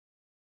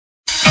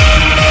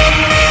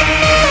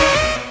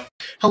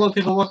Hello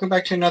people, welcome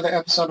back to another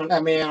episode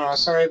on Mayhem.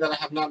 Sorry that I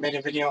have not made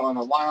a video in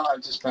a while.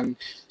 I've just been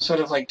sort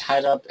of like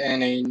tied up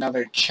in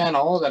another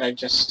channel that I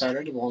just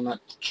started. Well, not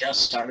just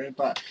started,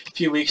 but a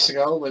few weeks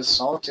ago with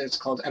Salt. It's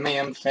called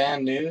Mayhem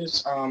Fan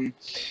News.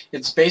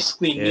 It's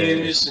basically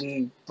news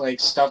and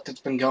like stuff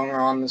that's been going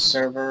on the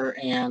server,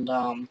 and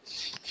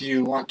if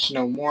you want to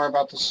know more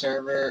about the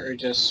server or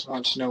just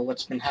want to know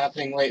what's been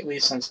happening lately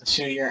since the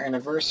 2-year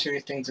anniversary,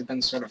 things have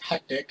been sort of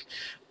hectic.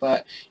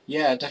 But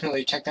yeah,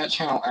 definitely check that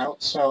channel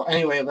out. So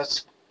anyway,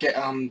 let's get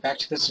back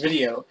to this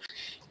video.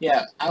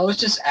 Yeah, I was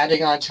just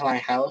adding on to my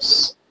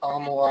house a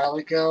while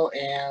ago,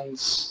 and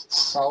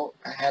Salt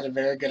had a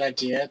very good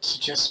idea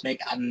to just make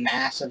a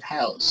massive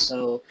house.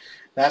 So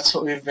that's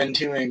what we've been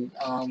doing.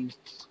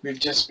 We've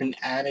just been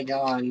adding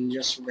on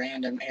just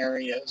random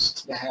areas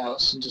to the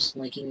house and just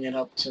linking it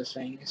up to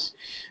things.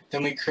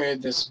 Then we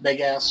created this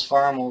big-ass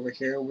farm over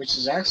here, which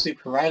is actually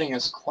providing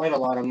us quite a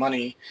lot of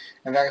money.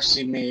 I've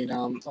actually made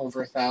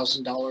over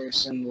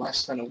 $1,000 in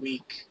less than a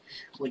week,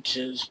 which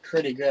is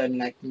pretty good,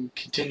 and I can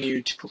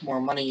continue to put more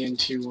money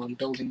into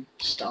building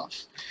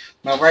stuff.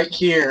 Now right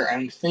here,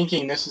 I'm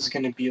thinking this is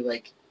going to be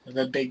like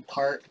the big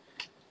part.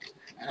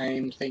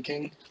 I'm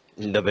thinking.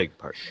 The big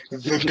part.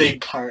 The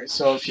big part.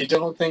 So if you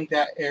don't think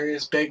that area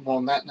is big,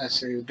 well, not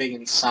necessarily big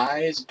in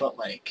size, but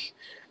like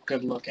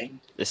good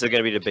looking. This is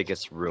gonna be the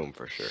biggest room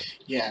for sure.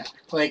 Yeah,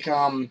 like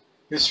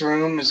this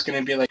room is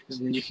gonna be like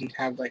you can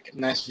have like a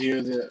nice view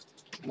of the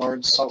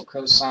Lord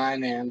Saltco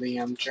sign and the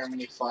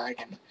Germany flag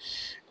and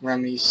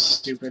Remy's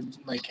stupid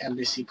like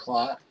embassy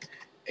plot.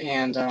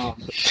 And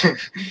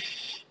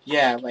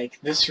yeah, like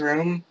this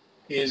room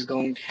is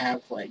going to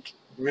have like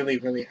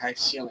really high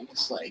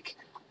ceilings, like.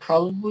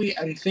 Probably,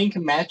 I'm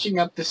thinking matching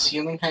up the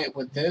ceiling height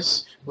with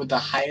this, with the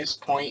highest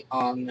point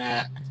on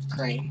that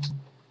crane.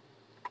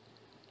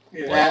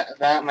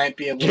 That might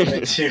be a little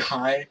bit too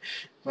high,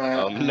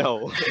 but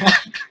no.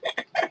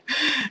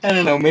 I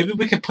don't know. Maybe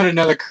we could put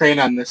another crane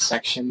on this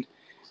section.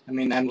 I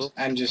mean,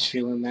 I'm just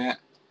feeling that.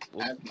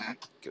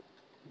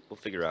 We'll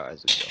figure out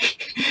as we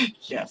go.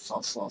 Yes,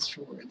 I'll lost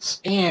for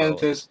words. And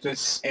there's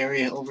this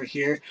area over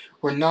here.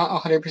 We're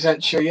not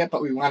 100% sure yet,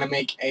 but we want to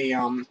make a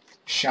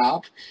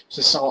shop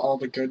to sell all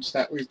the goods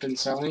that we've been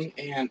selling,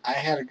 and I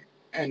had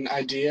an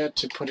idea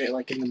to put it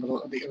like in the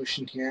middle of the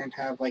ocean here and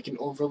have like an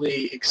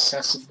overly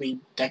excessively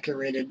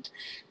decorated,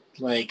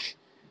 like,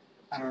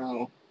 I don't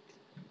know,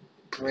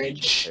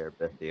 bridge.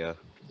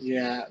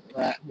 Yeah,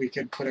 that we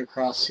could put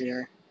across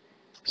here.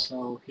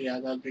 So yeah,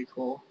 that'd be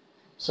cool.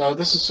 So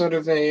this is sort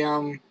of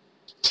a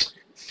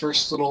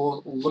first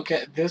little look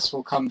at this.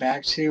 We'll come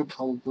back to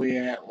probably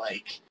at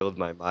like build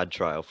my mod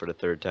trial for the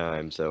 3rd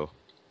time, so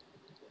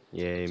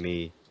yay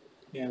me.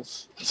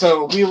 Yes.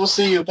 So we will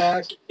see you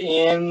back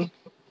in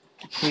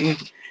I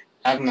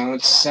don't know,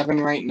 it's 7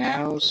 right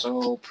now,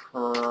 so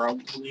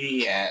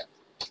probably at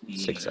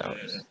 6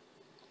 hours.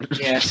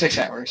 Yeah, 6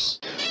 hours.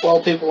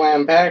 Well people, I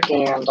am back,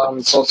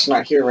 and Salt's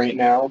not here right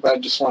now, but I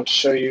just want to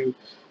show you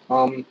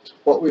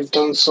what we've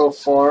done so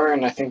far,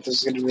 and I think this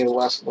is going to be the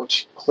last little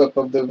clip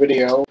of the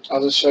video.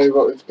 I'll just show you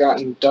what we've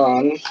gotten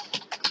done.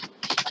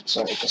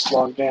 Sorry, I just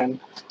logged in.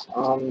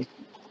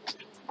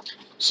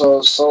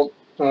 So Salt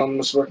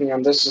was working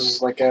on this.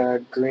 Is like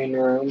a green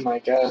room, I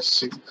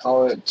guess you could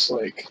call it. It's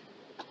like,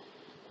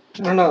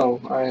 I don't know,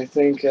 I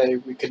think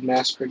we could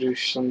mass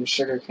produce some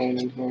sugarcane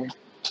in here.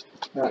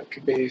 That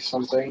could be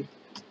something.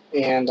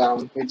 And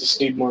we just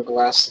need more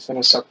glass to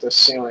finish up this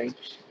ceiling.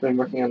 I've been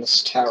working on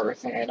this tower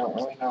thing. I don't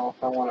really know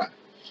if I want to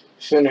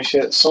finish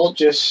it. Salt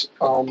just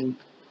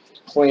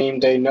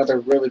claimed another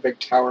really big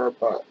tower,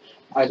 but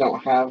I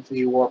don't have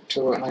the warp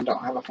to it, and I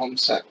don't have a home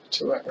set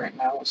to it right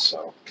now,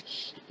 so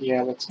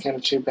yeah, that's kind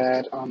of too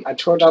bad. I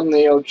tore down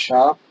the old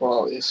shop.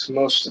 Well, it's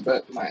most of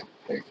it.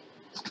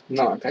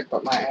 Not my pick,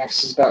 but my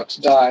axe is about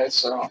to die,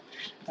 so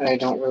I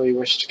don't really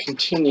wish to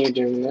continue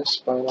doing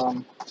this, but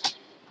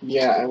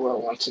yeah, I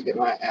will want to get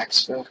my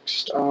axe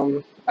fixed.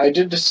 I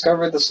did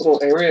discover this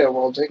little area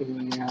while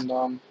digging, and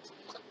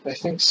I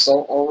think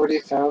Salt already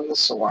found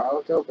this a while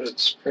ago, but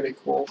it's pretty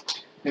cool.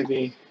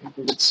 Maybe we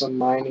can get some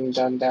mining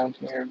done down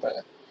here, but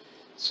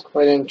it's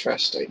quite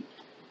interesting.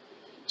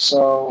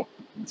 So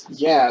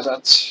yeah,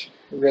 that's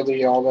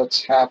really all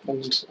that's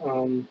happened.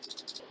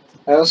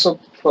 I also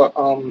put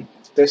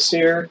this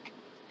here.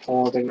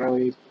 Well, I didn't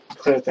really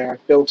put it there. I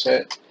built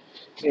it,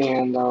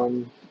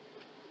 and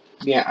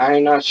yeah,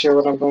 I'm not sure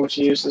what I'm going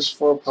to use this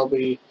for.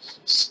 Probably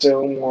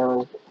still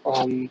more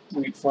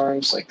wheat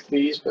farms like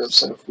these, but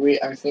instead of wheat,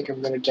 I think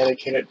I'm going to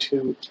dedicate it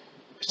to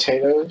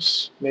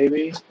potatoes.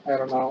 Maybe, I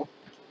don't know.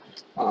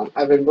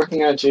 I've been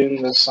working on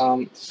doing this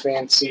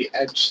fancy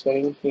edge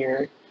thing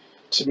here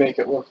to make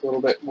it look a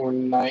little bit more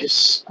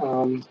nice.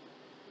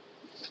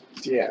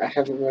 Yeah, I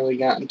haven't really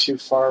gotten too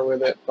far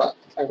with it, but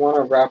I want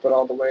to wrap it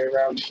all the way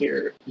around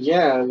here.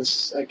 Yeah,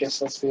 I guess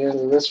that's the end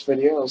of this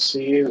video. I'll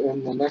see you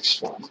in the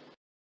next one.